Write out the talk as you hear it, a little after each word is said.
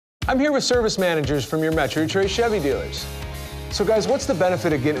I'm here with service managers from your Metro Detroit Chevy dealers. So guys, what's the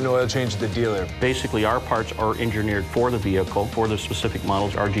benefit of getting an oil change at the dealer? Basically, our parts are engineered for the vehicle, for the specific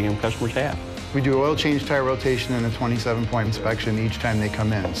models our GM customers have. We do oil change, tire rotation, and a 27-point inspection each time they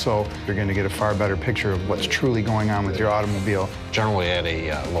come in. So you're going to get a far better picture of what's truly going on with your automobile. Generally at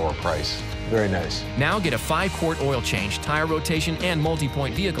a lower price. Very nice. Now get a 5-quart oil change, tire rotation, and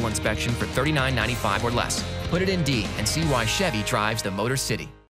multi-point vehicle inspection for $39.95 or less. Put it in D and see why Chevy drives the Motor City.